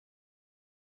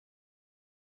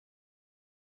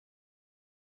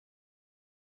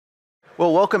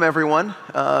Well, welcome everyone.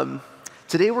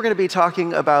 Today we're going to be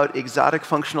talking about exotic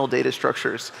functional data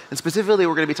structures. And specifically,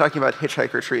 we're going to be talking about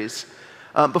hitchhiker trees.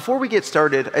 Before we get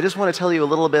started, I just want to tell you a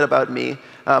little bit about me.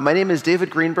 My name is David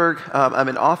Greenberg. I'm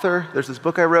an author. There's this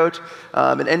book I wrote.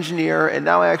 I'm an engineer. And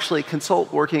now I actually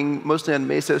consult working mostly on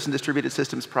Mesos and distributed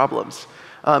systems problems.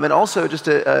 And also, just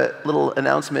a little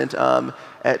announcement,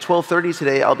 at 12:30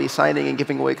 today, I'll be signing and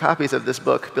giving away copies of this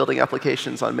book, Building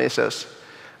Applications on Mesos.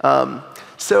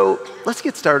 So let's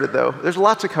get started, though. There's a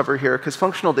lot to cover here, because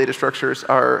functional data structures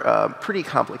are pretty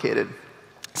complicated.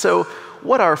 So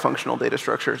what are functional data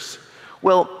structures?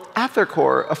 Well, at their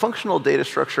core, a functional data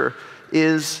structure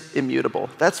is immutable.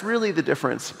 That's really the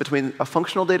difference between a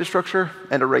functional data structure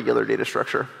and a regular data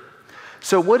structure.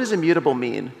 So what does immutable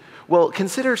mean? Well,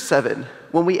 consider 7.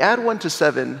 When we add 1 to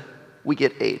 7, we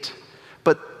get 8.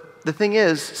 But the thing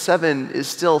is, 7 is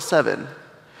still 7.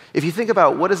 If you think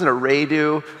about what does an array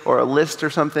do, or a list or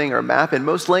something, or a map, in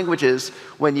most languages,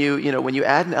 when you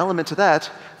add an element to that,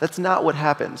 that's not what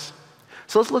happens.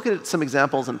 So let's look at some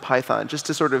examples in Python, just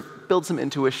to sort of build some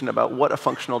intuition about what a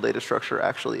functional data structure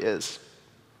actually is.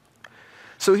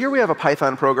 So here we have a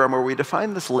Python program where we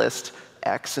define this list,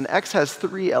 x, and x has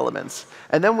 3 elements.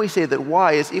 And then we say that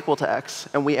y is equal to x,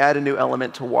 and we add a new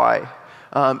element to y.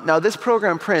 Now this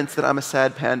program prints that I'm a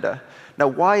sad panda. Now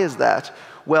why is that?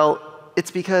 Well, it's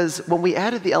because when we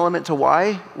added the element to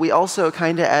y, we also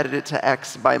kind of added it to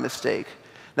x by mistake.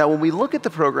 Now, when we look at the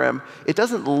program, it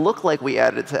doesn't look like we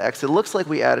added it to x. It looks like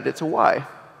we added it to y.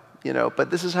 But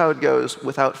this is how it goes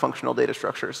without functional data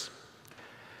structures.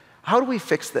 How do we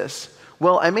fix this?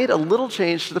 Well, I made a little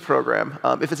change to the program.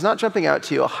 If it's not jumping out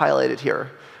to you, I'll highlight it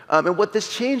here. And what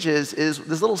this change is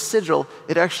this little sigil,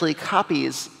 it actually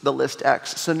copies the list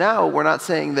x. So now we're not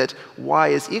saying that y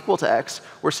is equal to x.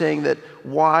 We're saying that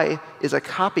y is a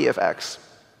copy of x.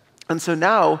 And so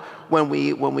now, when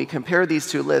we compare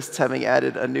these two lists, having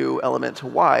added a new element to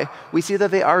y, we see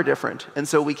that they are different. And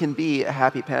so we can be a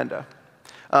happy panda.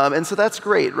 And so that's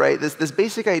great, right? This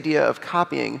basic idea of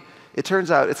copying, it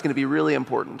turns out it's going to be really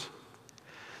important.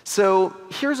 So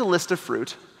here's a list of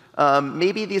fruit.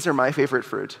 Maybe these are my favorite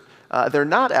fruit. They're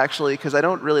not, actually, because I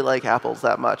don't really like apples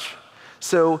that much.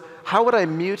 So how would I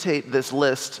mutate this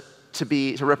list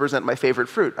to represent my favorite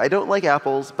fruit? I don't like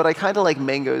apples, but I kind of like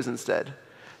mangoes instead.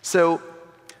 So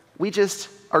we just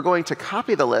are going to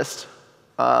copy the list,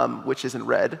 which is in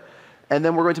red, and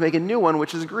then we're going to make a new one,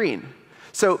 which is green.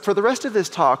 So for the rest of this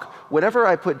talk, whenever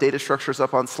I put data structures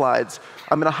up on slides,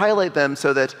 I'm going to highlight them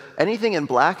so that anything in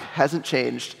black hasn't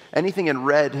changed, anything in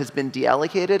red has been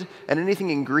deallocated, and anything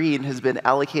in green has been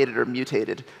allocated or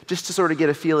mutated, just to sort of get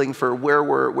a feeling for where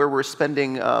we're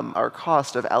spending our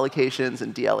cost of allocations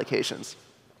and deallocations.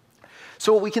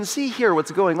 So what we can see here,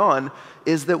 what's going on,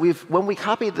 is that when we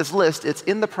copied this list, it's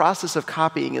in the process of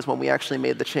copying is when we actually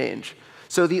made the change.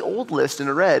 So the old list in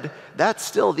red, that's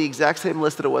still the exact same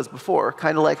list that it was before,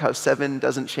 kind of like how 7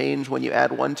 doesn't change when you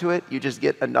add 1 to it. You just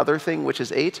get another thing, which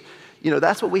is 8.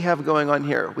 That's what we have going on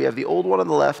here. We have the old one on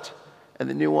the left and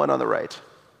the new one on the right.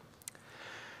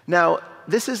 Now,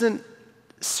 this isn't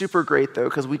super great, though,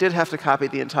 because we did have to copy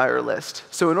the entire list.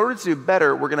 So in order to do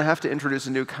better, we're going to have to introduce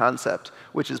a new concept,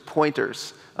 which is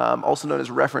pointers, also known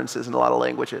as references in a lot of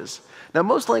languages. Now,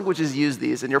 most languages use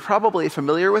these, and you're probably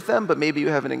familiar with them, but maybe you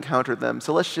haven't encountered them.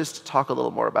 So let's just talk a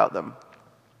little more about them.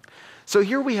 So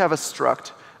here we have a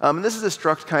struct. And this is a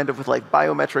struct kind of with like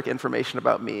biometric information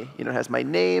about me. It has my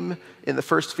name in the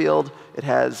first field. It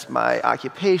has my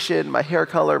occupation, my hair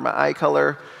color, my eye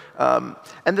color.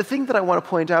 And the thing that I want to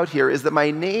point out here is that my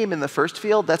name in the first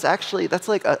field, that's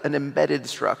like an embedded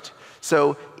struct.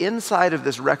 So inside of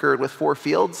this record with 4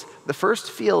 fields, the first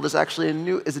field is actually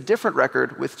a different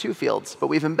record with 2 fields, but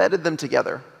we've embedded them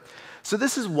together. So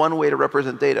this is one way to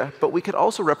represent data, but we could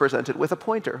also represent it with a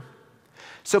pointer.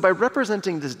 So by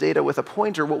representing this data with a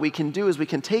pointer, what we can do is we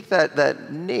can take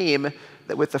that name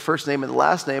with the first name and the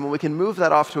last name, and we can move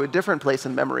that off to a different place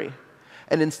in memory.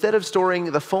 And instead of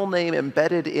storing the full name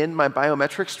embedded in my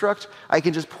biometric struct, I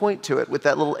can just point to it with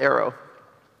that little arrow.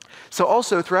 So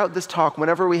also, throughout this talk,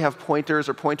 whenever we have pointers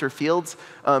or pointer fields,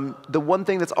 the one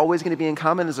thing that's always going to be in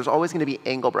common is there's always going to be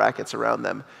angle brackets around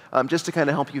them, just to kind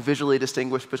of help you visually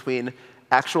distinguish between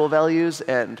actual values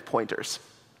and pointers.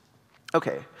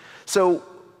 OK, so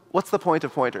what's the point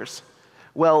of pointers?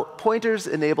 Well, pointers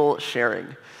enable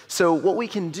sharing. So what we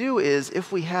can do is,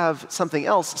 if we have something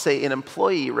else, say an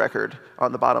employee record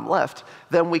on the bottom left,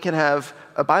 then we can have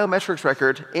a biometrics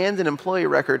record and an employee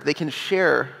record. They can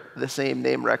share the same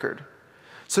name record.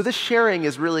 So this sharing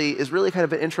is really kind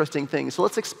of an interesting thing. So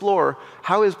let's explore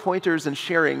how is pointers and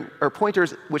sharing, or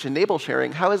pointers which enable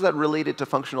sharing, how is that related to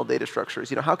functional data structures?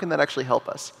 How can that actually help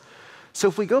us? So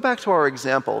if we go back to our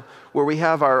example, where we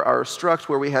have our struct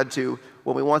where we had to,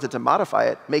 when we wanted to modify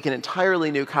it, make an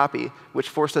entirely new copy, which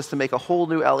forced us to make a whole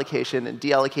new allocation and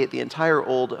deallocate the entire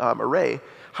old array,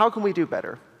 how can we do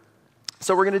better?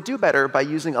 So we're going to do better by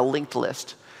using a linked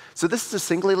list. So this is a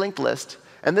singly linked list,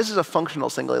 and this is a functional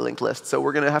singly linked list. So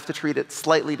we're going to have to treat it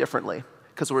slightly differently,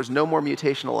 because there's no more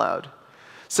mutation allowed.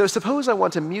 So suppose I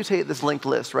want to mutate this linked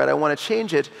list, right? I want to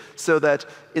change it so that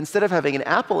instead of having an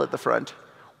apple at the front,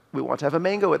 we want to have a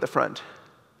mango at the front.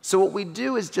 So what we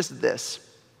do is just this.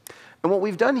 And what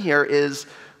we've done here is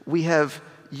we have,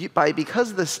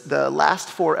 because the last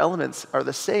 4 elements are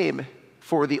the same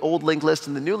for the old linked list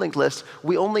and the new linked list,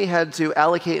 we only had to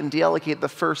allocate and deallocate the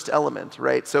first element,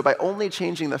 right? So by only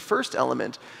changing the first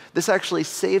element, this actually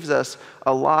saves us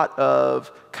a lot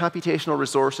of computational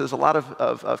resources, a lot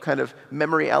of kind of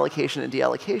memory allocation and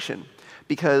deallocation,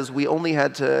 because we only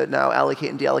had to now allocate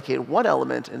and deallocate 1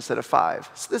 element instead of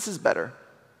 5. So this is better.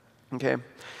 Okay?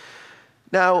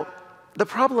 Now, the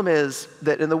problem is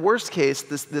that in the worst case,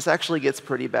 this actually gets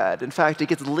pretty bad. In fact, it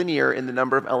gets linear in the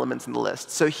number of elements in the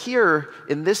list. So here,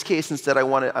 in this case, instead, I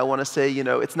want to say,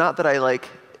 it's not that I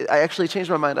actually changed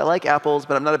my mind. I like apples,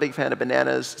 but I'm not a big fan of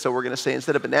bananas. So we're going to say,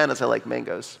 instead of bananas, I like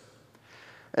mangoes.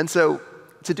 And so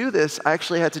to do this, I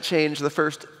actually had to change the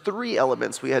first 3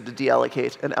 elements we had to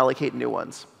deallocate and allocate new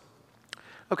ones.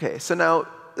 OK, so now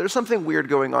there's something weird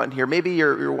going on here. Maybe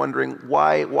you're wondering,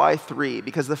 why 3?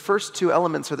 Because the first 2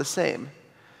 elements are the same.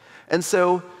 And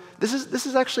so this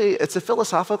is actually, it's a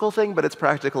philosophical thing, but it's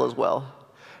practical as well.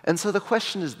 And so the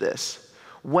question is this.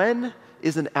 When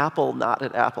is an apple not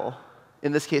an apple?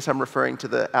 In this case, I'm referring to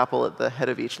the apple at the head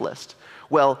of each list.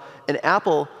 Well, an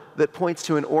apple that points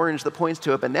to an orange that points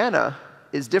to a banana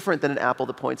is different than an apple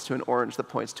that points to an orange that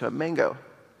points to a mango.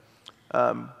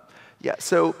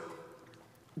 So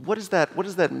what does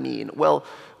that mean? Well,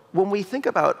 when we think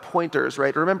about pointers,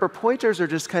 right, remember pointers are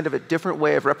just kind of a different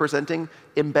way of representing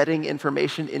embedding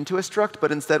information into a struct,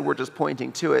 but instead we're just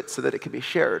pointing to it so that it can be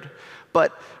shared.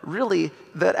 But really,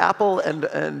 that apple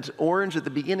and orange at the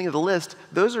beginning of the list,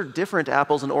 those are different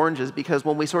apples and oranges, because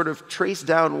when we sort of trace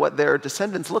down what their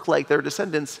descendants look like, their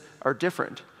descendants are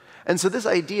different. And so this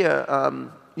idea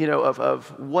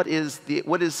of what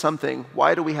is something,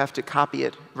 why do we have to copy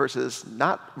it versus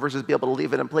be able to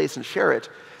leave it in place and share it,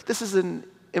 this is an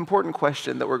important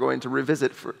question that we're going to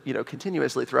revisit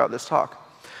continuously throughout this talk.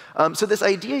 So this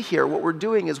idea here, what we're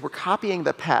doing is we're copying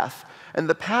the path. And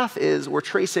the path is we're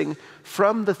tracing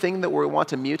from the thing that we want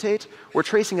to mutate, we're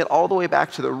tracing it all the way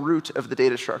back to the root of the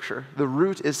data structure. The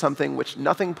root is something which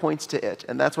nothing points to it,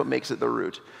 and that's what makes it the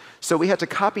root. So we had to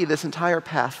copy this entire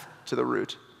path to the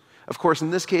root. Of course,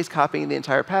 in this case, copying the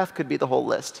entire path could be the whole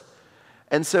list.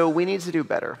 And so we need to do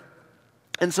better.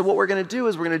 And so what we're going to do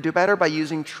is we're going to do better by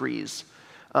using trees.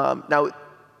 Now,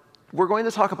 we're going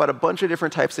to talk about a bunch of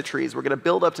different types of trees. We're going to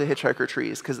build up to Hitchhiker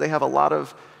trees, because they have a lot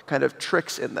of kind of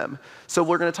tricks in them. So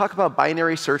we're going to talk about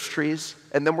binary search trees,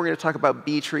 and then we're going to talk about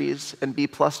B trees and B+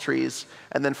 trees,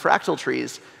 and then fractal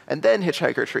trees, and then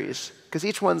Hitchhiker trees, because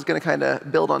each one's going to kind of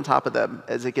build on top of them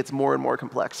as it gets more and more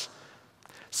complex.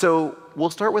 So we'll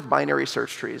start with binary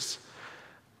search trees.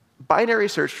 Binary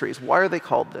search trees, why are they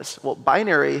called this? Well,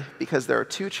 binary because there are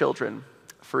 2 children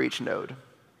for each node.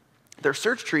 They're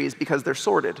search trees because they're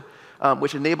sorted,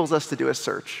 which enables us to do a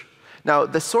search. Now,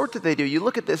 the sort that they do, you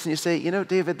look at this and you say,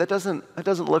 David, that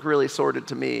doesn't look really sorted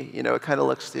to me. It kind of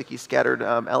looks like you scattered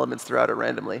elements throughout it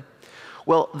randomly.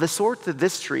 Well, the sort that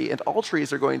this tree and all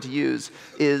trees are going to use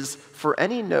is for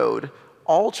any node,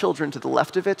 all children to the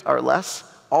left of it are less,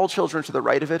 all children to the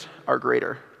right of it are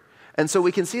greater. And so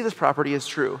we can see this property is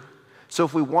true. So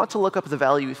if we want to look up the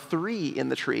value 3 in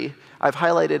the tree, I've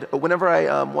highlighted, whenever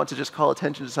I want to just call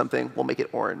attention to something, we'll make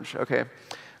it orange, OK?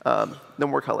 No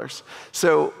more colors.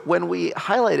 So when we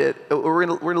highlight it, we're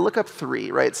going to look up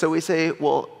 3, right? So we say,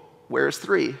 well, where's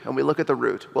 3? And we look at the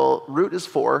root. Well, root is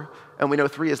 4, and we know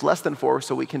 3 is less than 4,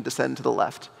 so we can descend to the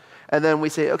left. And then we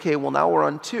say, OK, well, now we're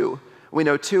on 2. We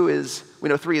know 3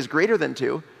 is greater than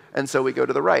 2, and so we go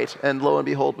to the right. And lo and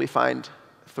behold, we find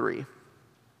 3.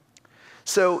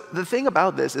 So the thing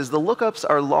about this is the lookups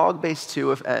are log base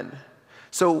 2 of n.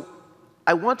 So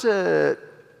I want to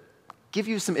give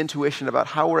you some intuition about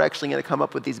how we're actually going to come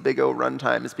up with these big O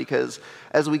runtimes, because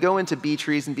as we go into B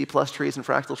trees and B+ trees and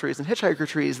fractal trees and Hitchhiker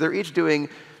trees, they're each doing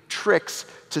tricks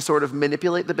to sort of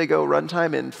manipulate the big O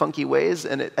runtime in funky ways.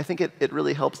 And I think it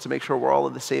really helps to make sure we're all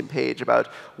on the same page about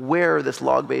where this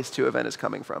log base 2 of n is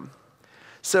coming from.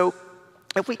 So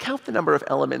if we count the number of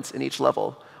elements in each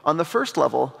level, on the first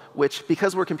level, which,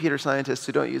 because we're computer scientists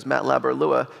who don't use MATLAB or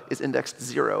Lua, is indexed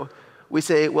 0, we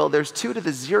say, well, there's 2 to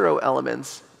the 0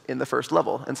 elements in the first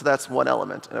level. And so that's one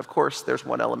element. And of course, there's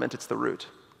one element. It's the root.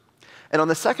 And on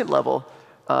the second level,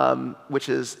 which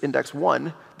is index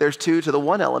 1, there's 2 to the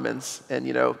 1 elements. And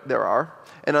there are.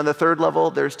 And on the third level,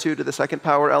 there's 2 to the second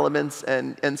power elements,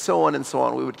 and so on and so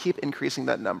on. We would keep increasing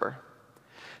that number.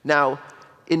 Now,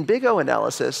 in big O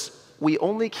analysis, we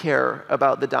only care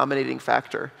about the dominating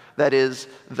factor. That is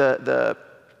the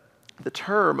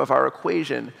term of our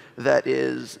equation that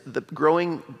is the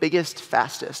growing biggest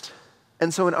fastest.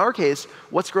 And so in our case,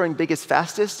 what's growing biggest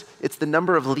fastest? It's the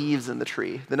number of leaves in the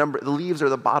tree. The leaves are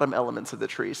the bottom elements of the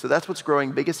tree. So that's what's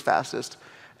growing biggest fastest.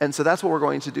 And so that's what we're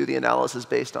going to do the analysis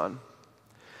based on.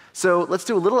 So let's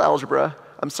do a little algebra.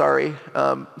 I'm sorry,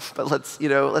 but let's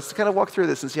kind of walk through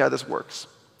this and see how this works.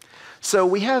 So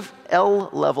we have L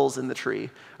levels in the tree.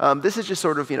 This is just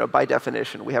sort of, by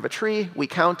definition. We have a tree, we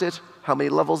count it, how many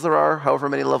levels there are, however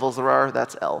many levels there are,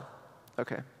 that's L.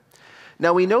 Okay.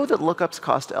 Now we know that lookups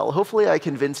cost L. Hopefully I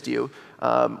convinced you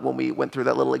when we went through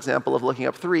that little example of looking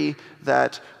up 3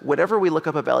 that whenever we look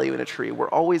up a value in a tree, we're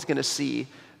always going to see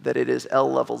that it is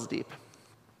L levels deep.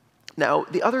 Now,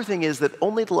 the other thing is that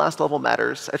only the last level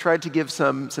matters. I tried to give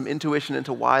some intuition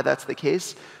into why that's the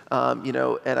case.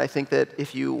 And I think that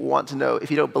if you want to know,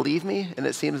 if you don't believe me and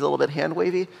it seems a little bit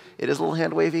hand-wavy, it is a little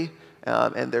hand-wavy.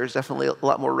 And there's definitely a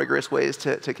lot more rigorous ways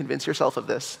to convince yourself of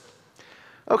this.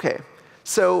 OK,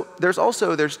 so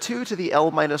there's 2 to the L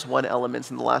minus 1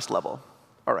 elements in the last level.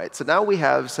 All right, so now we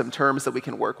have some terms that we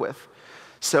can work with.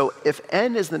 So if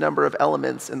n is the number of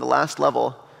elements in the last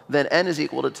level, then n is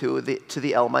equal to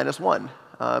the L minus 1,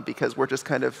 because we're just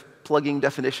kind of plugging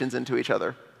definitions into each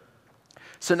other.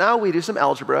 So now we do some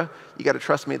algebra. You got to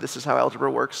trust me, this is how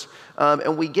algebra works.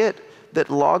 And we get that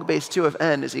log base 2 of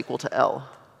n is equal to L.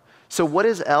 So what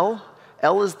is L?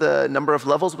 L is the number of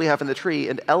levels we have in the tree,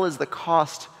 and L is the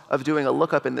cost of doing a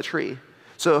lookup in the tree.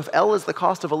 So if L is the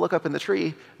cost of a lookup in the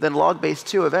tree, then log base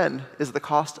 2 of n is the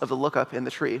cost of the lookup in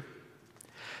the tree.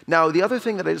 Now, the other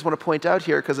thing that I just want to point out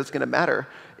here, because it's going to matter,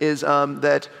 is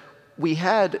that we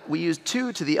used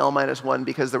 2 to the L minus 1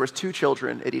 because there was 2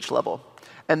 children at each level.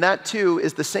 And that 2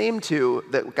 is the same 2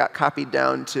 that got copied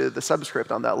down to the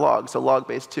subscript on that log, so log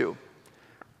base 2.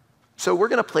 So we're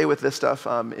going to play with this stuff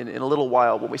in a little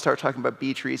while when we start talking about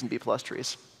B trees and B plus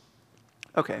trees.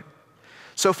 OK.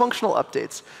 So functional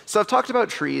updates. So I've talked about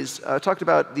trees. I've talked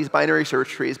about these binary search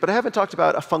trees. But I haven't talked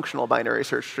about a functional binary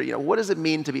search tree. What does it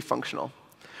mean to be functional?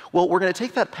 Well, we're going to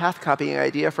take that path copying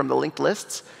idea from the linked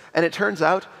lists. And it turns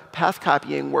out path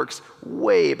copying works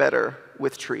way better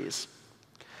with trees.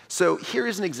 So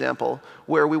here's an example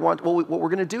where what we're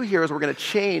going to do here is we're going to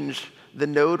change the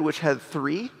node which had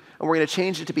 3, and we're going to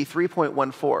change it to be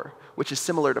 3.14, which is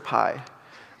similar to pi.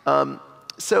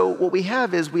 So what we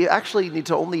have is we actually need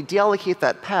to only deallocate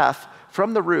that path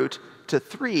from the root to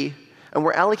 3, and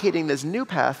we're allocating this new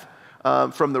path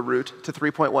from the root to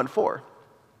 3.14.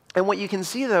 And what you can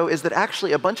see, though, is that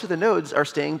actually a bunch of the nodes are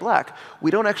staying black.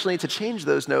 We don't actually need to change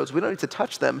those nodes. We don't need to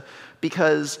touch them,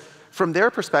 because from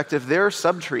their perspective, their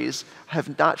subtrees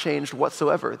have not changed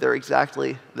whatsoever. They're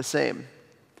exactly the same.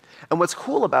 And what's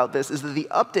cool about this is that the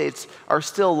updates are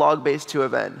still log base 2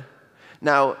 of n.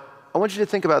 Now, I want you to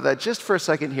think about that just for a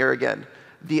second here again.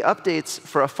 The updates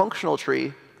for a functional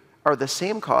tree are the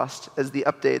same cost as the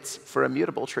updates for a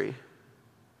mutable tree,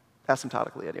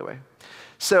 asymptotically anyway.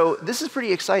 So this is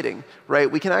pretty exciting, right?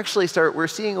 We can actually we're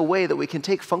seeing a way that we can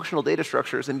take functional data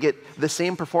structures and get the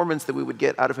same performance that we would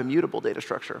get out of a mutable data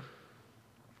structure.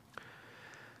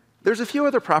 There's a few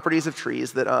other properties of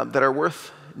trees that are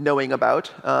worth knowing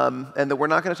about and that we're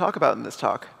not going to talk about in this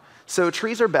talk. So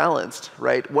trees are balanced,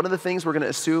 right? One of the things we're going to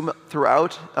assume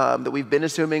throughout, that we've been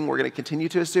assuming, we're going to continue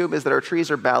to assume, is that our trees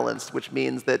are balanced, which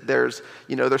means that they're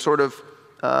sort of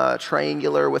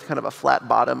triangular with kind of a flat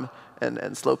bottom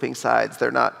and sloping sides.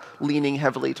 They're not leaning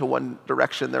heavily to one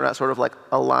direction. They're not sort of like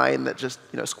a line that just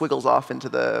squiggles off into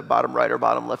the bottom right or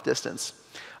bottom left distance.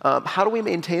 How do we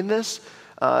maintain this?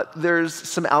 There's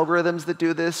some algorithms that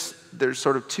do this. There's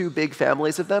sort of 2 big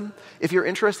families of them. If you're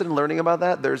interested in learning about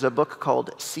that, there's a book called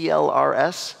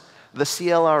CLRS. The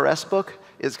CLRS book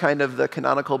is kind of the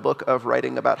canonical book of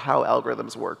writing about how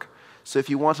algorithms work. So if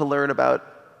you want to learn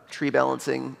about tree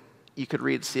balancing, you could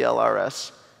read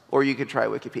CLRS, or you could try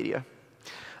Wikipedia.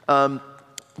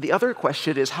 The other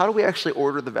question is, how do we actually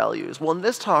order the values? Well, in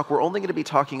this talk, we're only going to be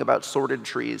talking about sorted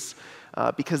trees,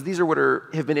 because these are what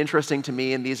have been interesting to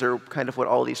me, and these are kind of what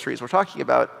all these trees we're talking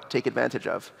about take advantage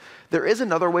of. There is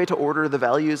another way to order the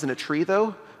values in a tree,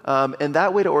 though, and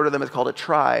that way to order them is called a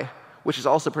trie, which is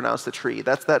also pronounced a tree.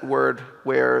 That's that word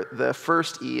where the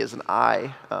first E is an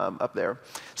I up there.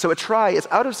 So a trie is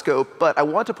out of scope, but I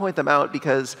want to point them out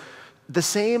because the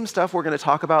same stuff we're going to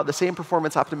talk about, the same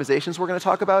performance optimizations we're going to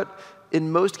talk about, in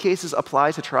most cases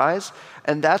apply to tries.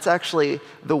 And that's actually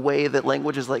the way that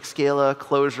languages like Scala,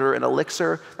 Clojure, and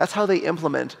Elixir, that's how they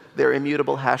implement their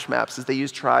immutable hash maps, is they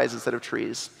use tries instead of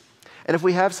trees. And if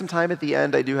we have some time at the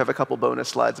end, I do have a couple bonus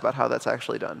slides about how that's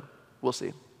actually done. We'll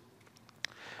see.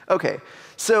 OK,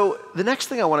 so the next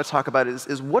thing I want to talk about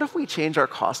is what if we change our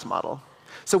cost model?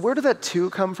 So where did that 2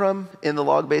 come from in the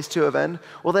log base 2 of n?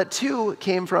 Well, that 2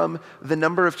 came from the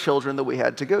number of children that we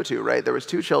had to go to, right? There was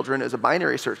 2 children as a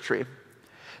binary search tree.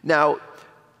 Now,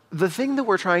 the thing that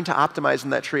we're trying to optimize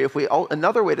in that tree,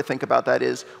 another way to think about that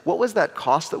is, what was that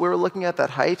cost that we were looking at,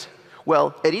 that height?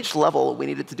 Well, at each level, we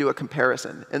needed to do a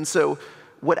comparison. And so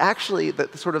what actually,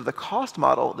 sort of the cost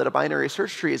model that a binary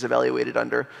search tree is evaluated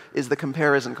under is the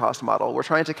comparison cost model. We're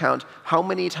trying to count how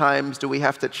many times do we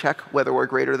have to check whether we're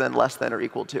greater than, less than, or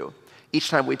equal to. Each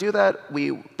time we do that,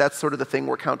 that's sort of the thing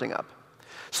we're counting up.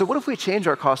 So what if we change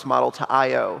our cost model to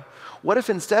I/O? What if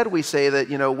instead we say that,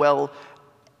 well,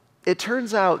 it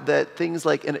turns out that things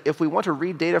like, if we want to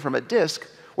read data from a disk,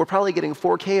 we're probably getting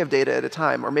 4K of data at a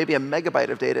time, or maybe a megabyte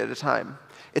of data at a time.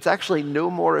 It's actually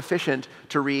no more efficient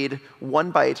to read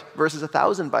 1 byte versus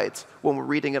 1,000 bytes when we're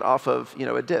reading it off of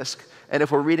a disk. And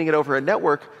if we're reading it over a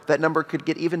network, that number could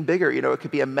get even bigger. It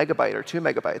could be a megabyte or 2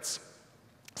 megabytes.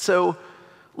 So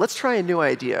let's try a new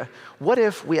idea. What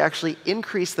if we actually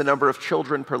increase the number of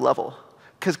children per level?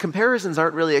 Because comparisons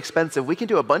aren't really expensive. We can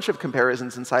do a bunch of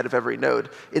comparisons inside of every node.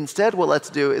 Instead, what let's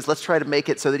do is let's try to make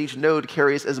it so that each node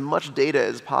carries as much data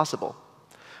as possible.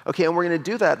 OK, and we're going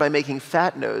to do that by making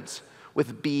fat nodes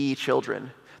with B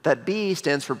children. That B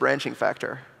stands for branching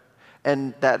factor.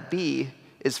 And that B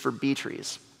is for B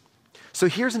trees. So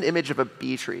here's an image of a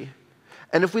B tree.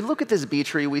 And if we look at this B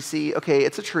tree, we see, OK,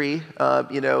 it's a tree.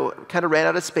 Kind of ran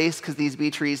out of space because these B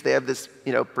trees, they have this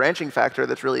branching factor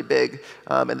that's really big.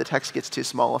 And the text gets too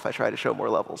small if I try to show more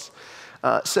levels.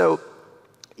 So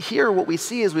here, what we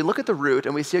see is we look at the root,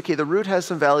 and we see, OK, the root has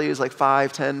some values like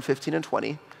 5, 10, 15, and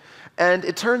 20. And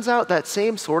it turns out that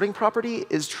same sorting property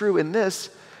is true in this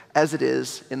as it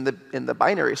is in the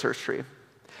binary search tree.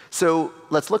 So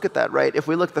let's look at that, right? If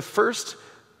we look, the first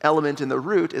element in the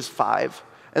root is 5.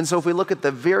 And so if we look at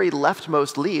the very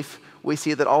leftmost leaf, we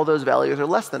see that all those values are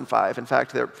less than 5. In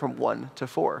fact, they're from 1 to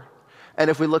 4. And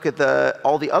if we look at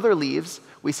all the other leaves,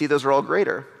 we see those are all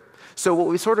greater. So what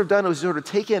we've sort of done is sort of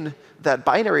taken that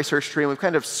binary search tree, and we've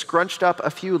kind of scrunched up a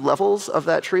few levels of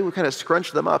that tree. We've kind of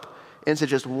scrunched them up into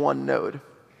just one node.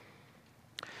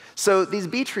 So these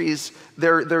B trees,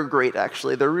 they're great,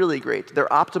 actually. They're really great. They're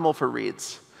optimal for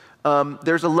reads.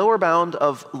 There's a lower bound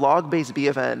of log base B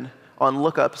of n on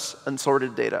lookups and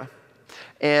sorted data.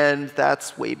 And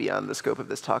that's way beyond the scope of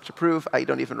this talk to prove. I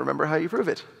don't even remember how you prove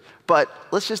it. But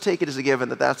let's just take it as a given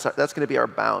that that's going to be our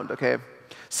bound, OK?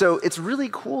 So it's really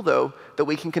cool, though, that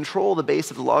we can control the base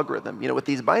of the logarithm. With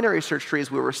these binary search trees,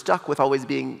 we were stuck with always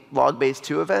being log base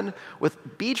 2 of n.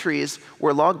 With B trees,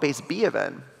 we're log base B of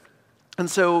n. And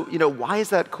so why is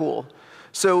that cool?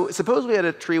 So suppose we had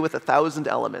a tree with 1,000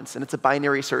 elements, and it's a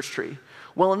binary search tree.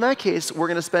 Well, in that case, we're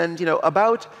going to spend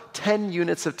about 10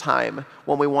 units of time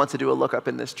when we want to do a lookup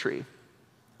in this tree.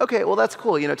 OK, well, that's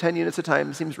cool. 10 units of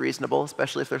time seems reasonable,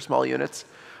 especially if they're small units.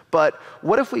 But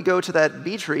what if we go to that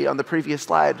B tree on the previous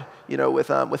slide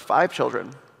with 5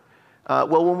 children?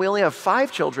 Well, when we only have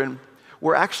 5 children,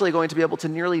 we're actually going to be able to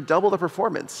nearly double the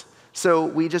performance. So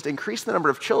we just increase the number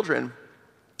of children,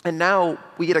 and now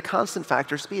we get a constant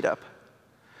factor speed up.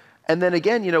 And then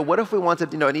again, what if we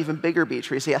wanted an even bigger B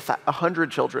tree, say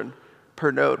 100 children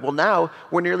per node? Well, now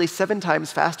we're nearly 7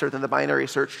 times faster than the binary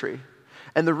search tree.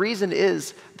 And the reason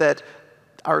is that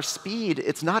our speed,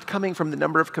 it's not coming from the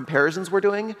number of comparisons we're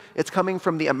doing. It's coming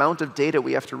from the amount of data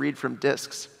we have to read from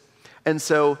disks. And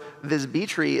so this B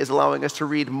tree is allowing us to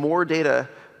read more data,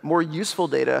 more useful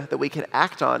data that we can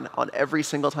act on every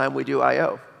single time we do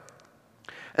I/O.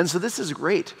 And so this is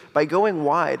great. By going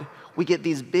wide, we get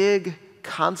these big,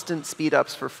 constant speed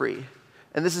ups for free.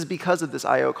 And this is because of this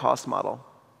I/O cost model.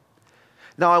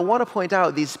 Now, I want to point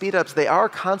out these speedups, they are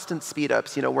constant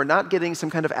speedups. We're not getting some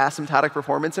kind of asymptotic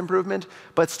performance improvement.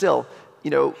 But still,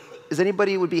 is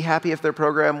anybody would be happy if their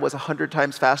program was 100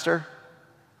 times faster?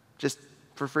 Just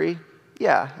for free?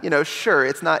 Yeah, sure.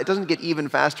 It doesn't get even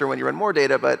faster when you run more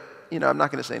data. But I'm not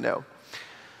going to say no.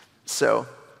 So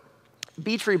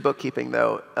B tree bookkeeping,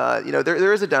 though,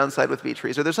 there is a downside with B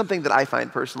trees. Or there's something that I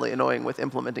find personally annoying with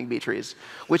implementing B trees,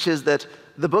 which is that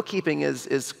the bookkeeping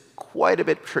is quite a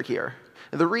bit trickier.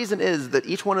 And the reason is that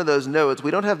each one of those nodes,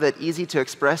 we don't have that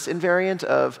easy-to-express invariant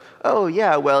of, oh,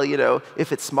 yeah, well,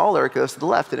 if it's smaller, it goes to the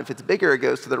left, and if it's bigger, it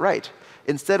goes to the right.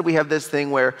 Instead, we have this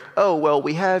thing where, oh, well,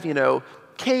 we have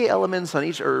k elements on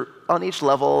each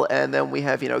level, and then we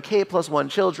have k plus 1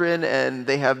 children, and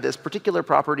they have this particular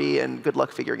property, and good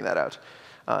luck figuring that out.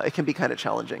 It can be kind of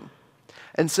challenging.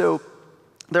 And so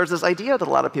there's this idea that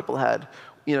a lot of people had,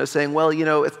 saying, well,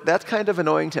 that's kind of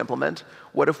annoying to implement.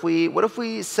 What if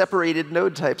we separated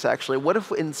node types, actually? What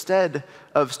if instead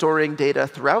of storing data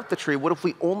throughout the tree, what if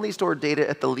we only store data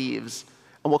at the leaves?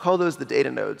 And we'll call those the data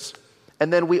nodes.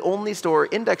 And then we only store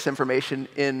index information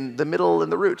in the middle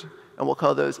and the root, and we'll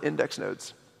call those index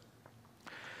nodes.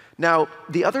 Now,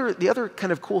 the other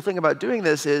kind of cool thing about doing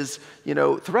this is,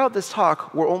 throughout this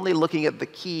talk, we're only looking at the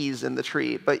keys in the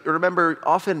tree. But remember,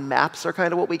 often maps are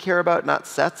kind of what we care about, not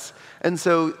sets. And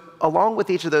so along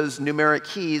with each of those numeric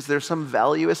keys, there's some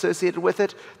value associated with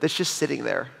it that's just sitting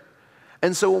there.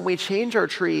 And so when we change our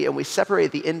tree and we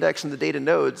separate the index and the data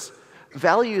nodes,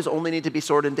 values only need to be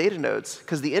stored in data nodes,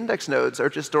 because the index nodes are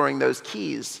just storing those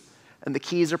keys. And the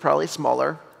keys are probably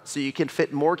smaller, so you can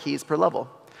fit more keys per level.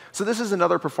 So this is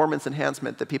another performance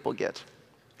enhancement that people get.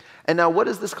 And now what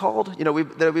is this called? That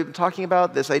we've been talking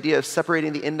about, this idea of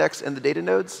separating the index and the data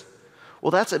nodes?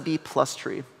 Well, that's a B+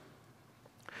 tree.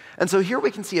 And so here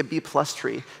we can see a B+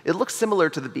 tree. It looks similar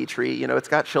to the B tree. It's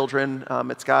got children.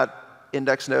 It's got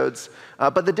index nodes.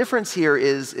 But the difference here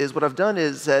is what I've done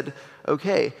is said,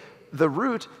 OK, the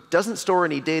root doesn't store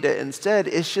any data. Instead,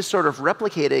 it's just sort of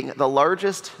replicating the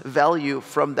largest value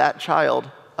from that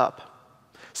child up.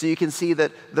 So you can see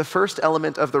that the first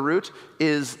element of the root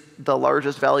is the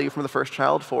largest value from the first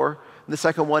child, 4. And the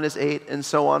second one is 8, and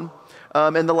so on.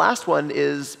 And the last one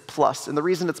is plus. And the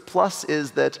reason it's plus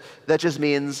is that just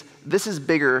means this is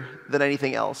bigger than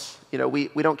anything else. We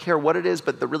don't care what it is,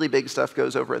 but the really big stuff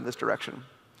goes over in this direction.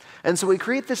 And so we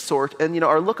create this sort, and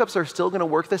our lookups are still going to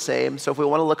work the same. So if we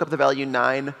want to look up the value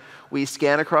 9, we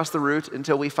scan across the root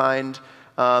until we find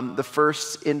the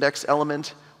first index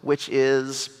element, which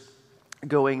is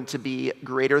going to be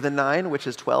greater than 9, which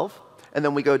is 12. And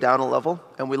then we go down a level,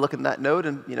 and we look in that node,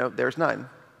 and there's 9.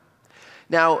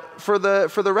 Now, for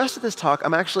the rest of this talk,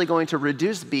 I'm actually going to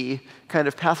reduce B kind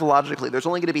of pathologically. There's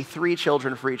only going to be 3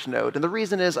 children for each node. And the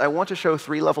reason is I want to show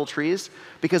 3-level trees,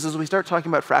 because as we start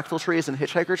talking about fractal trees and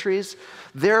Hitchhiker trees,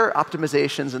 their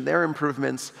optimizations and their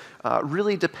improvements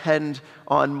really depend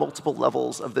on multiple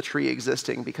levels of the tree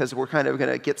existing, because we're kind of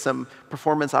going to get some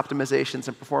performance optimizations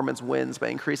and performance wins by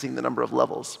increasing the number of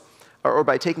levels, or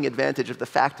by taking advantage of the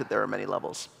fact that there are many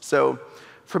levels. So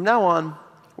from now on,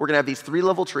 we're going to have these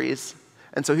 3-level trees.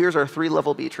 And so here's our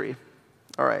 3-level B tree.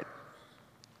 All right.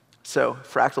 So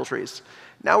fractal trees.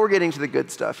 Now we're getting to the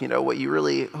good stuff, what you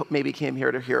really maybe came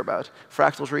here to hear about,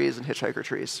 fractal trees and Hitchhiker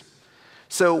trees.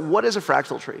 So what is a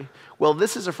fractal tree? Well,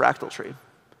 this is a fractal tree.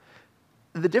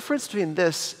 The difference between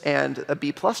this and a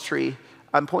B+ tree,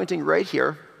 I'm pointing right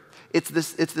here. It's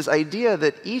this idea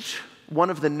that each one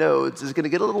of the nodes is going to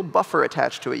get a little buffer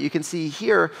attached to it. You can see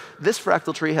here, this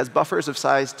fractal tree has buffers of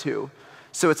size 2.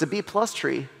 So it's a B+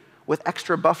 tree with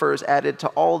extra buffers added to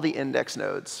all the index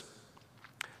nodes.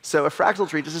 So a fractal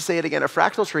tree, just to say it again, a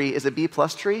fractal tree is a B+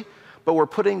 tree, but we're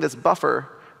putting this buffer,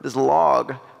 this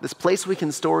log, this place we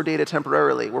can store data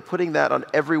temporarily, we're putting that on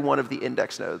every one of the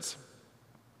index nodes.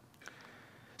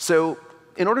 So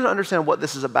in order to understand what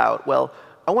this is about, well,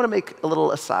 I want to make a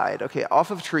little aside. OK,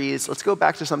 off of trees, let's go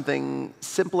back to something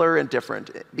simpler and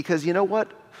different. Because you know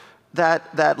what?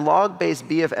 That log-based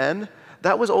B of n,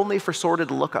 that was only for sorted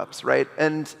lookups, right?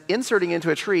 And inserting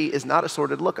into a tree is not a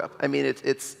sorted lookup. I mean,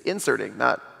 it's inserting,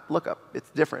 not lookup.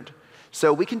 It's different.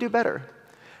 So we can do better.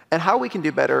 And how we can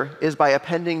do better is by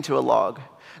appending to a log.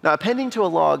 Now, appending to a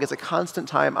log is a constant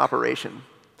time operation.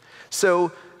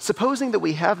 So supposing that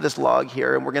we have this log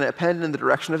here, and we're going to append in the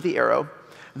direction of the arrow,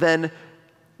 then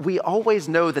we always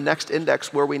know the next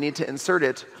index where we need to insert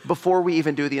it before we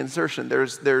even do the insertion.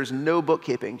 There's no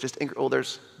bookkeeping.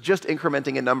 There's just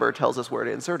incrementing a number tells us where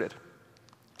to insert it.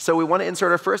 So we want to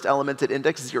insert our first element at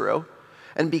index 0.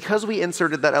 And because we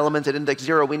inserted that element at index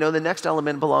 0, we know the next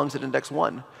element belongs at index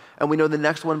 1. And we know the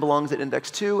next one belongs at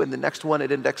index 2, and the next one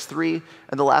at index 3,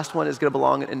 and the last one is going to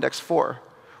belong at index 4.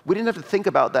 We didn't have to think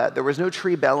about that. There was no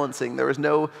tree balancing. There was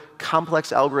no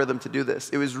complex algorithm to do this.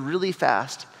 It was really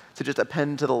fast to just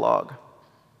append to the log.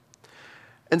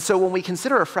 And so when we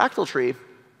consider a fractal tree,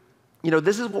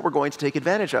 this is what we're going to take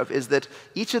advantage of, is that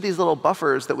each of these little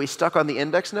buffers that we stuck on the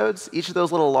index nodes, each of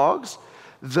those little logs,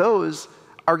 those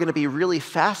are going to be really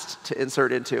fast to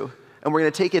insert into. And we're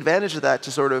going to take advantage of that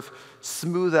to sort of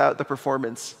smooth out the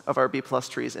performance of our B+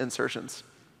 trees insertions.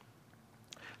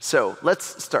 So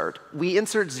let's start. We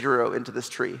insert 0 into this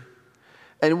tree.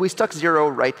 And we stuck 0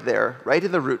 right there, right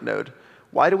in the root node.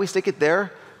 Why do we stick it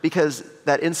there? Because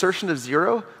that insertion of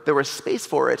 0, there was space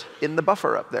for it in the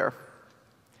buffer up there.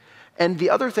 And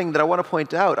the other thing that I want to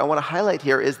point out, I want to highlight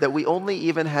here, is that we only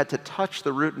even had to touch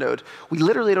the root node. We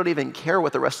literally don't even care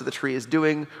what the rest of the tree is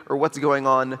doing or what's going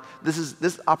on.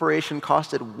 This operation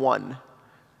costed 1.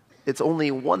 It's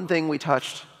only one thing we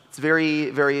touched. It's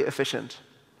very, very efficient.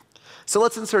 So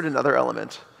let's insert another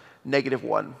element,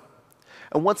 -1.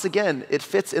 And once again, it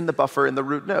fits in the buffer in the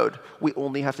root node. We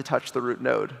only have to touch the root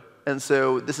node. And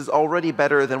so this is already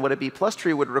better than what a B+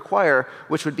 tree would require,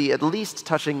 which would be at least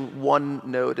touching one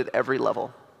node at every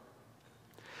level.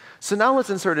 So now let's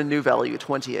insert a new value,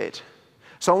 28.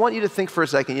 So I want you to think for a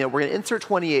second, we're going to insert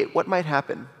 28. What might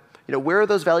happen? Where are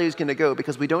those values going to go?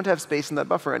 Because we don't have space in that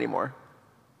buffer anymore.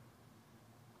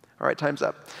 All right, time's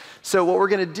up. So what we're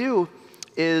going to do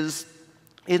is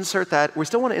insert that. We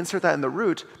still want to insert that in the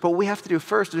root, but what we have to do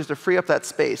first is to free up that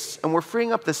space. And we're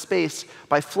freeing up the space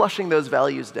by flushing those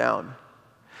values down.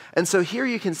 And so here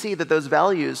you can see that those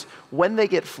values, when they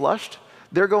get flushed,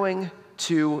 they're going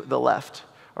to the left.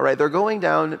 All right, they're going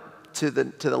down to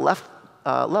the left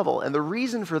level. And the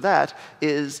reason for that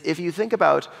is if you think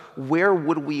about where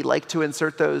would we like to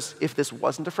insert those if this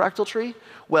wasn't a fractal tree,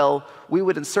 well, we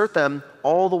would insert them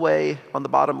all the way on the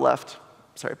bottom left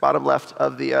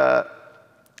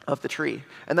of the tree.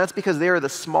 And that's because they are the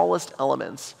smallest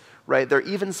elements, right? They're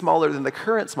even smaller than the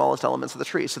current smallest elements of the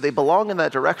tree. So they belong in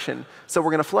that direction. So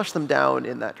we're going to flush them down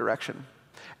in that direction.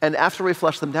 And after we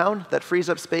flush them down, that frees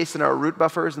up space in our root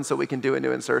buffers, and so we can do a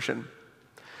new insertion.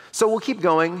 So we'll keep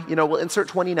going. We'll insert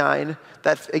 29.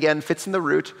 That, again, fits in the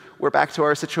root. We're back to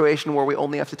our situation where we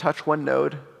only have to touch one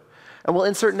node. And we'll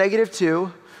insert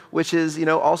 -2, which is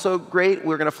also great.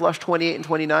 We're going to flush 28 and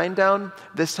 29 down,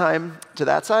 this time to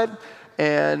that side.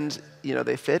 And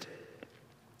they fit.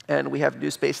 And we have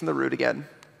new space in the root again.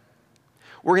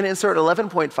 We're going to insert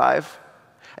 11.5.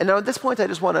 And now at this point, I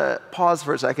just want to pause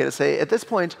for a second and say, at this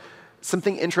point,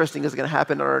 something interesting is going to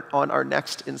happen on our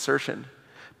next insertion.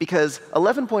 Because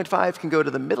 11.5 can go to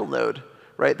the middle node,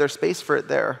 right? There's space for it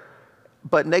there.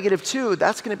 But -2,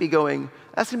 that's going to be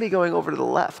going over to the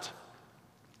left.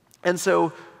 And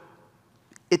so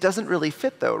it doesn't really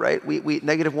fit, though, right?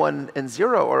 -1 and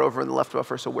 0 are over in the left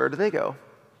buffer, so where do they go?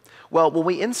 Well, when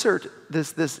we insert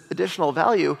this additional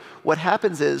value, what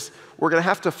happens is we're going to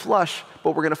have to flush,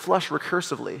 but we're going to flush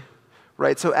recursively,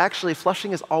 right? So actually,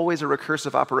 flushing is always a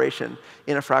recursive operation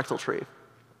in a fractal tree.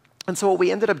 And so what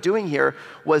we ended up doing here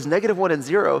was -1 and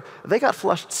 0, they got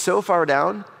flushed so far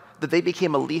down that they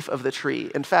became a leaf of the tree.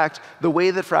 In fact, the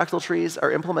way that fractal trees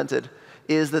are implemented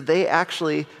is that they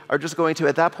actually are just going to,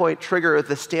 at that point, trigger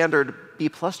the standard B+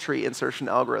 tree insertion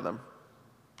algorithm.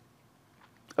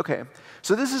 OK,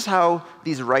 so this is how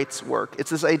these writes work.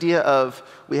 It's this idea of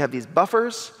we have these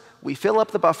buffers. We fill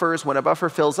up the buffers. When a buffer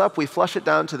fills up, we flush it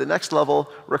down to the next level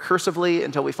recursively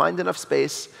until we find enough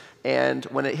space. And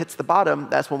when it hits the bottom,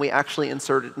 that's when we actually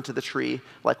insert it into the tree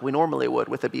like we normally would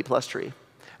with a B+ tree.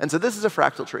 And so this is a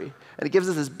fractal tree. And it gives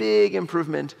us this big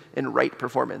improvement in write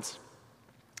performance.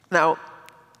 Now,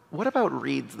 what about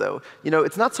reads, though?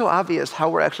 It's not so obvious how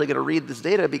we're actually going to read this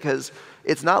data because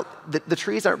it's not, the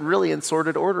trees aren't really in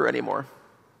sorted order anymore.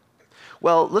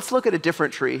 Well, let's look at a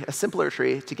different tree, a simpler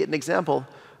tree, to get an example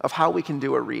of how we can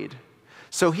do a read.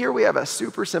 So here we have a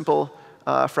super simple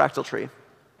fractal tree.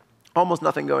 Almost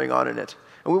nothing going on in it.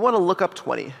 And we want to look up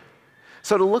 20.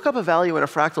 So to look up a value in a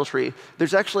fractal tree,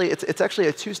 it's actually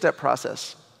a two-step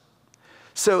process.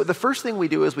 So the first thing we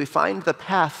do is we find the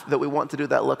path that we want to do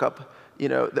that lookup,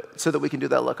 so that we can do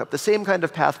that lookup. The same kind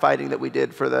of path finding that we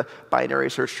did for the binary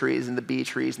search trees and the B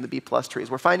trees and the B+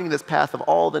 trees. We're finding this path of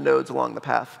all the nodes along the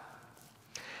path.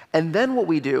 And then what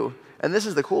we do, and this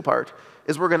is the cool part,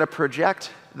 is we're going to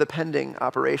project the pending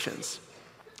operations.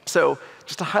 So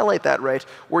just to highlight that, right,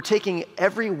 we're taking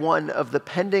every one of the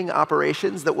pending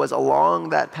operations that was along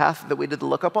that path that we did the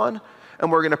lookup on,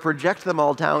 and we're going to project them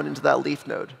all down into that leaf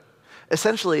node.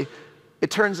 Essentially,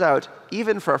 it turns out,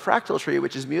 even for a fractal tree,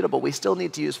 which is mutable, we still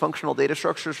need to use functional data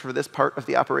structures for this part of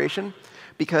the operation,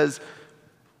 because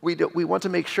we want to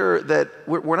make sure that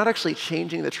we're not actually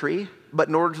changing the tree, but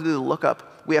in order to do the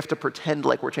lookup, we have to pretend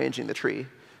like we're changing the tree.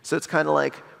 So it's kind of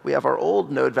like we have our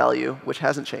old node value, which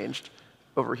hasn't changed,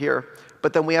 over here.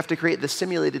 But then we have to create the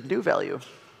simulated new value.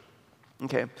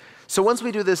 OK, so once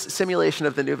we do this simulation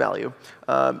of the new value,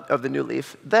 of the new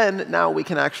leaf, then now we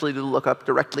can actually do the lookup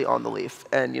directly on the leaf.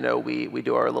 And we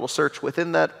do our little search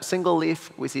within that single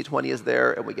leaf. We see 20 is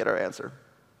there, and we get our answer.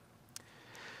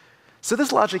 So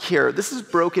this logic here, this is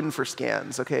broken for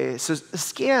scans. OK, so a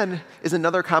scan is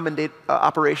another common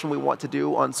operation we want to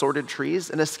do on sorted trees.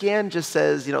 And a scan just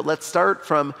says, let's start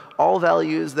from all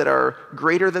values that are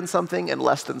greater than something and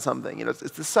less than something. It's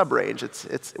the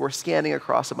subrange. We're scanning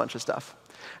across a bunch of stuff.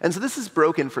 And so this is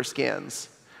broken for scans,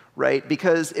 right?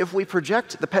 Because if we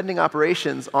project the pending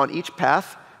operations on each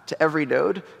path to every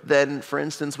node, then, for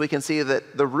instance, we can see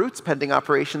that the root's pending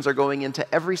operations are going into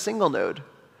every single node,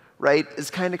 right?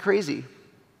 It's kind of crazy.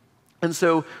 And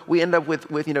so we end up with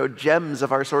gems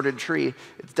of our sorted tree.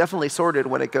 It's definitely sorted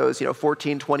when it goes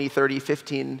 14, 20, 30,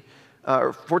 15,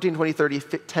 or 14, 20, 30,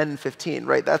 10, 15,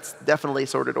 right? That's definitely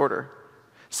sorted order.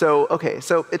 So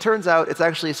so it turns out it's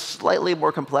actually slightly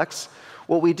more complex.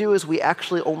 What we do is we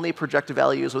actually only project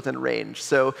values within range.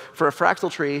 So for a fractal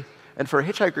tree and for a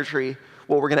hitchhiker tree,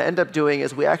 what we're going to end up doing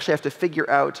is we actually have to figure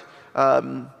out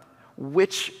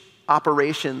which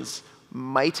operations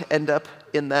might end up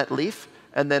in that leaf,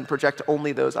 and then project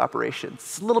only those operations.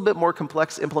 It's a little bit more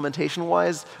complex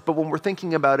implementation-wise, but when we're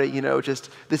thinking about it, just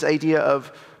this idea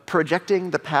of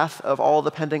projecting the path of all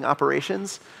the pending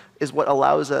operations is what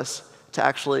allows us to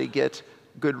actually get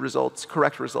good results,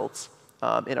 correct results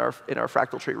in our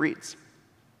fractal tree reads.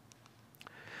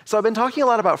 So I've been talking a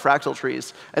lot about fractal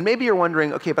trees, and maybe you're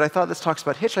wondering, OK, but I thought this talks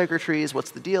about hitchhiker trees.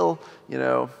 What's the deal?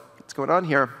 What's going on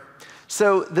here?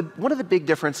 So one of the big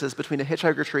differences between a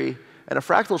hitchhiker tree and a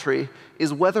fractal tree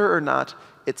is whether or not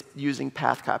it's using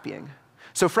path copying.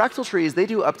 So fractal trees, they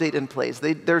do update in place.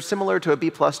 They're similar to a B+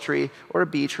 tree or a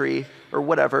B tree or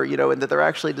whatever, in that they're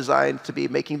actually designed to be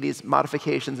making these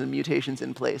modifications and mutations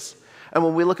in place. And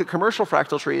when we look at commercial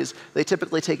fractal trees, they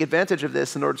typically take advantage of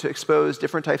this in order to expose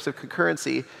different types of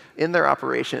concurrency in their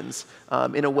operations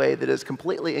in a way that is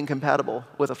completely incompatible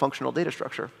with a functional data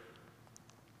structure.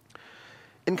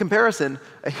 In comparison,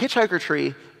 a hitchhiker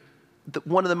tree,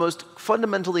 one of the most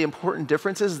fundamentally important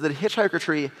differences is that a hitchhiker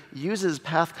tree uses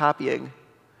path copying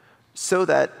so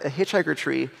that a hitchhiker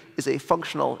tree is a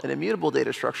functional and immutable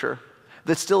data structure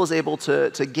that still is able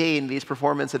to gain these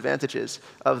performance advantages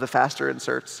of the faster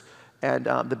inserts and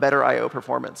the better I/O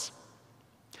performance.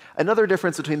 Another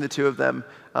difference between the two of them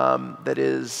that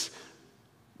is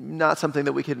not something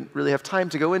that we can really have time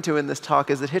to go into in this talk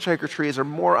is that hitchhiker trees are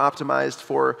more optimized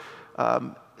for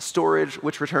storage,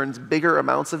 which returns bigger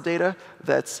amounts of data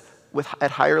that's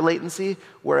at higher latency,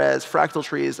 whereas fractal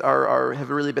trees have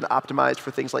really been optimized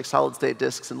for things like solid-state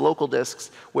disks and local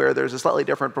disks, where there's a slightly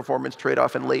different performance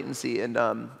trade-off in latency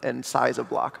and size of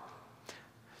block.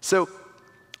 So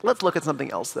let's look at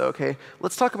something else, though. Okay,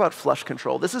 let's talk about flush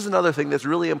control. This is another thing that's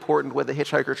really important with the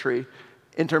hitchhiker tree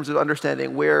in terms of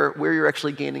understanding where you're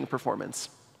actually gaining performance.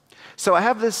 So I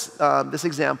have this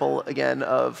example, again,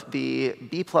 of the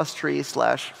B+ tree /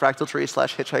 fractal tree /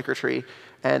 hitchhiker tree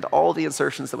and all the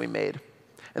insertions that we made.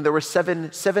 And there were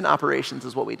seven operations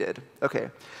is what we did. OK.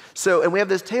 So, and we have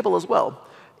this table as well.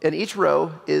 And each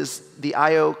row is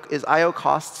I/O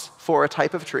costs for a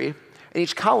type of tree. And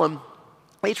each column,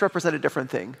 each represent a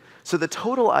different thing. So the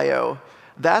total I/O,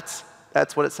 that's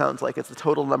what it sounds like. It's the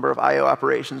total number of I/O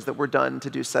operations that were done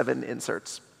to do 7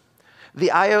 inserts.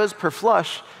 The I/Os per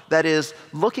flush, that is,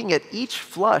 looking at each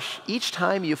flush, each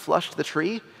time you flushed the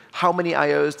tree, how many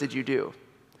I/Os did you do?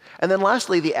 And then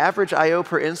lastly, the average I/O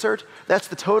per insert, that's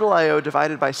the total I/O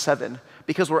divided by 7,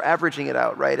 because we're averaging it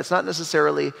out, right? It's not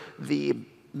necessarily the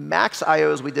max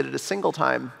I/Os we did at a single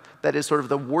time that is sort of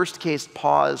the worst case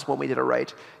pause when we did a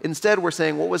write. Instead, we're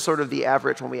saying what was sort of the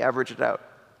average when we average it out.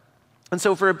 And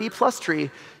so for a B+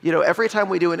 tree, every time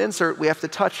we do an insert, we have to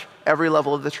touch every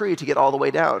level of the tree to get all the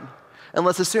way down. And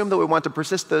let's assume that we want to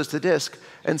persist those to disk.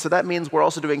 And so that means we're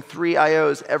also doing 3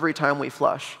 I/Os every time we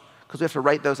flush, because we have to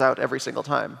write those out every single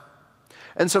time.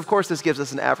 And so, of course, this gives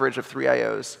us an average of 3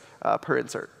 I/Os per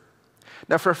insert.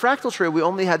 Now, for a fractal tree, we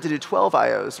only had to do 12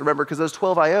 I/Os. Remember, because those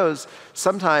 12 I/Os,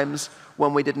 sometimes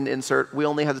when we did an insert, we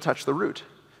only had to touch the root.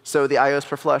 So the I/Os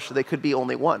per flush, they could be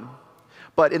only 1.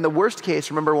 But in the worst case,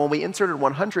 remember, when we inserted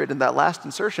 100 in that last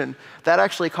insertion, that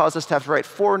actually caused us to have to write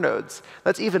 4 nodes.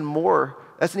 That's an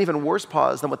even worse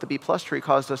pause than what the B+ tree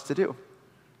caused us to do.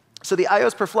 So the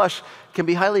I/Os per flush can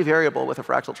be highly variable with a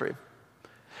fractal tree.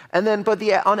 And then, but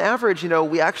on average,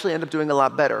 we actually end up doing a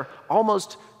lot better,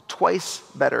 almost twice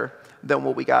better than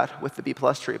what we got with the B+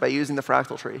 tree by using the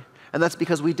fractal tree. And that's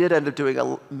because we did end up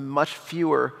doing much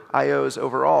fewer I/Os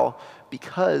overall,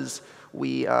 because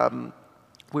we didn't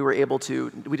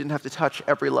have to touch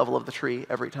every level of the tree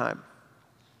every time.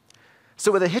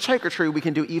 So with a hitchhiker tree, we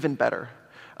can do even better.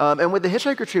 And with the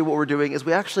hitchhiker tree, what we're doing is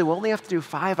we only have to do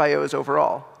 5 I/Os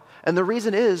overall. And the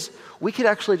reason is we could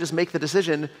actually just make the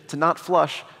decision to not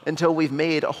flush until we've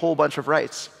made a whole bunch of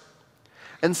writes.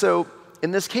 And so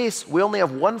in this case, we only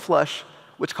have 1 flush,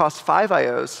 which costs 5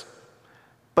 I/Os,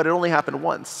 but it only happened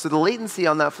once. So the latency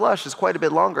on that flush is quite a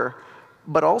bit longer.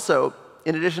 But also,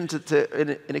 in addition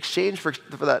in exchange for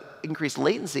that increased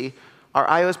latency, our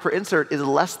I/Os per insert is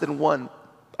less than 1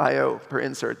 I/O per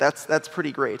insert. That's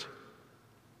pretty great.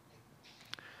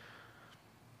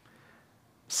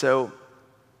 So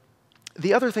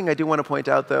the other thing I do want to point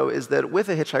out, though, is that with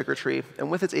a Hitchhiker tree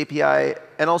and with its API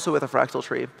and also with a fractal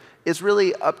tree, it's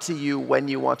really up to you when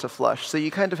you want to flush. So you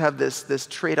kind of have this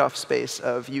trade-off space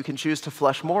of you can choose to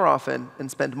flush more often and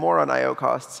spend more on I/O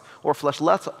costs, or flush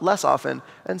less often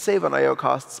and save on I/O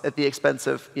costs at the expense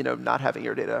of not having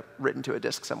your data written to a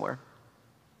disk somewhere.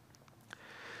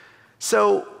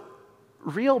 So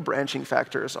real branching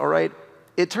factors, all right?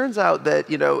 It turns out that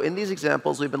in these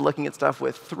examples, we've been looking at stuff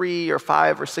with 3 or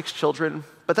 5 or 6 children,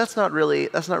 but that's not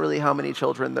really how many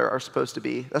children there are supposed to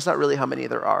be. That's not really how many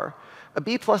there are. A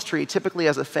B+ tree typically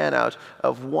has a fan out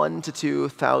of 1,000 to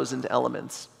 2,000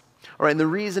 elements. All right, and the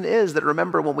reason is that,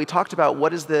 remember, when we talked about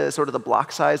what is the sort of the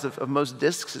block size of most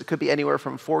disks, it could be anywhere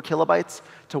from 4 kilobytes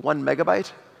to 1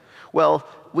 megabyte. Well,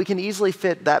 we can easily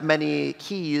fit that many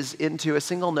keys into a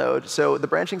single node, so the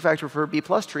branching factor for a B+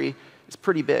 tree is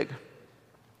pretty big.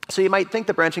 So you might think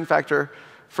the branching factor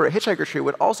for a Hitchhiker tree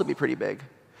would also be pretty big.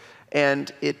 And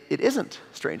it isn't,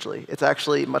 strangely. It's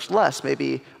actually much less,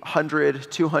 maybe 100,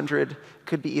 200,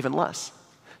 could be even less.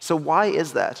 So why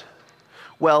is that?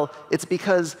 Well, it's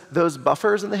because those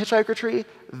buffers in the Hitchhiker tree,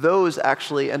 those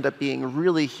actually end up being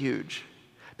really huge.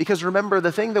 Because remember,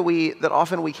 the thing that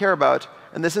often we care about,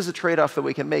 and this is a trade-off that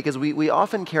we can make, is we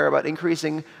often care about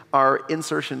increasing our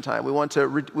insertion time. We want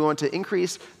to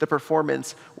increase the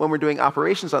performance when we're doing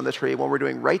operations on the tree, when we're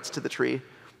doing writes to the tree.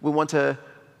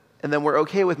 And then we're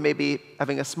OK with maybe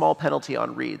having a small penalty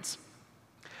on reads.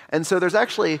 And so there's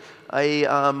actually a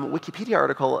Wikipedia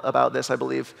article about this, I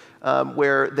believe,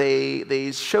 where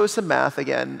they show some math,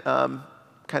 again,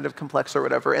 kind of complex or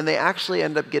whatever, and they actually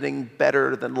end up getting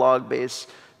better than log-based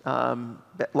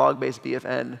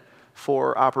BFN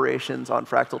for operations on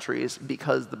fractal trees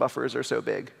because the buffers are so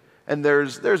big. And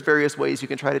there's various ways you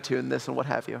can try to tune this and what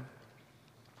have you.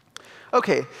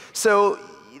 OK, so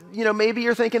maybe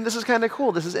you're thinking, this is kind of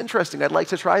cool. This is interesting. I'd like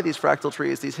to try these fractal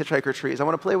trees, these Hitchhiker trees. I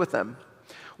want to play with them.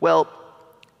 Well,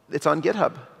 it's on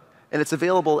GitHub, and it's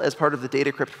available as part of the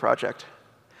Datacrypt project.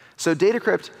 So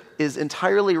Datacrypt is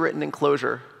entirely written in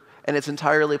Clojure, and it's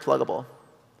entirely pluggable.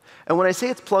 And when I say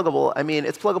it's pluggable, I mean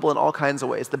it's pluggable in all kinds of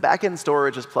ways. The backend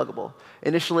storage is pluggable.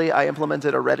 Initially, I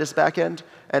implemented a Redis backend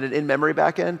and an in-memory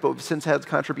backend, but we've since had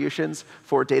contributions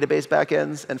for database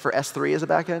backends and for S3 as a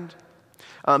backend.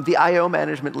 The I/O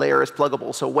management layer is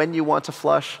pluggable. So when you want to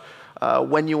flush,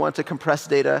 when you want to compress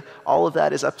data, all of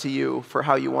that is up to you for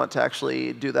how you want to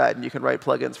actually do that, and you can write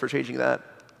plugins for changing that.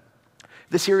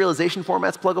 The serialization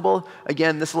format's pluggable.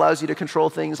 Again, this allows you to control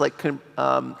things like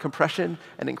compression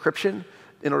and encryption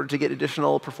in order to get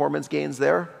additional performance gains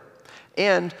there.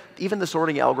 And even the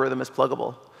sorting algorithm is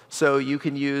pluggable. So you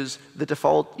can use the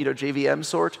default JVM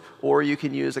sort, or you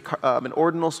can use an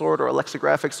ordinal sort or a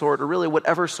lexicographic sort, or really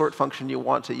whatever sort function you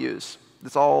want to use.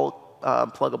 It's all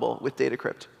pluggable with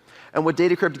Datacrypt. And what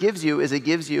Datacrypt gives you is it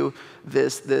gives you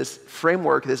this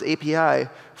framework, this API,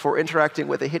 for interacting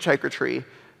with a Hitchhiker tree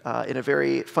in a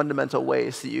very fundamental way.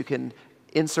 So you can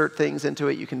insert things into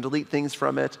it. You can delete things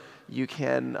from it. You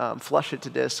can flush it to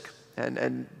disk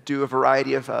and do a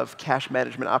variety of cache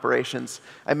management operations.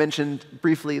 I mentioned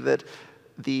briefly that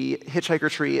the Hitchhiker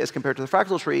tree, as compared to the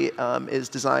fractal tree, is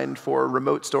designed for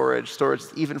remote storage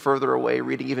even further away,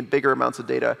 reading even bigger amounts of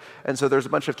data. And so there's a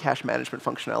bunch of cache management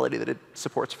functionality that it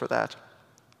supports for that.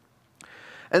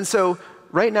 And so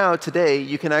right now, today,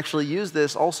 you can actually use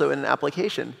this also in an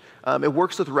application. It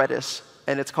works with Redis,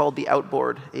 and it's called the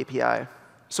Outboard API.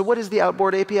 So what is the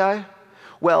Outboard API?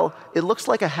 Well, it looks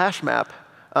like a hash map,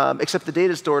 except the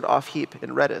data is stored off heap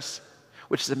in Redis,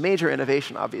 which is a major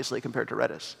innovation, obviously, compared to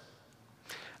Redis.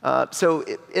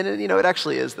 It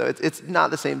actually is, though. It's not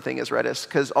the same thing as Redis,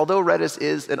 because although Redis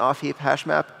is an off-heap hash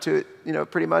map to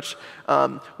pretty much,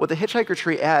 what the Hitchhiker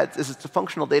tree adds is it's a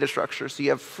functional data structure, so you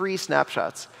have free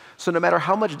snapshots. So no matter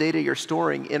how much data you're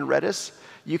storing in Redis,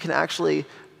 you can actually,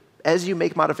 as you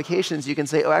make modifications, you can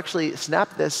say, oh, actually,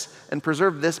 snap this and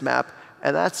preserve this map,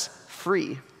 and that's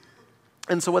free.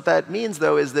 And so what that means,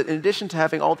 though, is that in addition to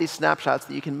having all these snapshots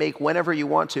that you can make whenever you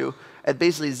want to at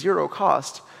basically zero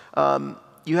cost,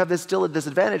 you have still a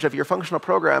disadvantage of your functional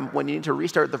program. When you need to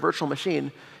restart the virtual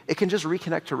machine, it can just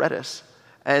reconnect to Redis,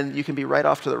 and you can be right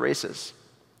off to the races.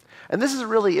 And this is a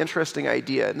really interesting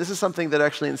idea, and this is something that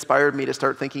actually inspired me to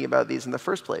start thinking about these in the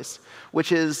first place,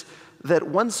 which is that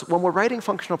when we're writing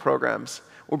functional programs,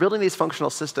 we're building these functional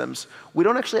systems, we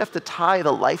don't actually have to tie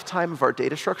the lifetime of our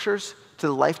data structures to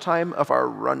the lifetime of our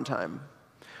runtime,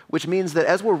 which means that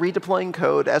as we're redeploying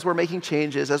code, as we're making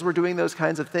changes, as we're doing those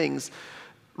kinds of things,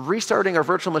 restarting our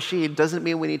virtual machine doesn't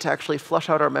mean we need to actually flush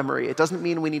out our memory. It doesn't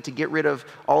mean we need to get rid of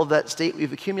all of that state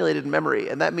we've accumulated in memory.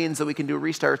 And that means that we can do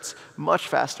restarts much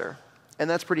faster. And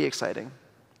that's pretty exciting.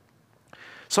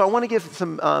 So I want to give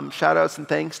some shout outs and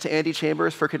thanks to Andy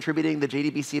Chambers for contributing the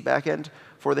JDBC backend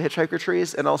for the Hitchhiker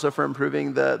trees, and also for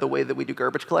improving the way that we do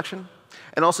garbage collection.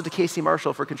 And also to Casey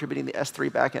Marshall for contributing the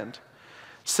S3 backend.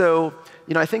 So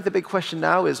I think the big question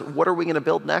now is, what are we going to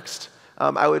build next?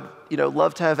 I would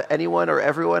love to have anyone or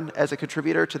everyone as a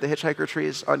contributor to the Hitchhiker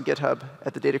trees on GitHub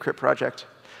at the Datacrypt project.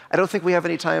 I don't think we have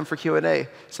any time for Q&A,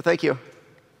 so thank you.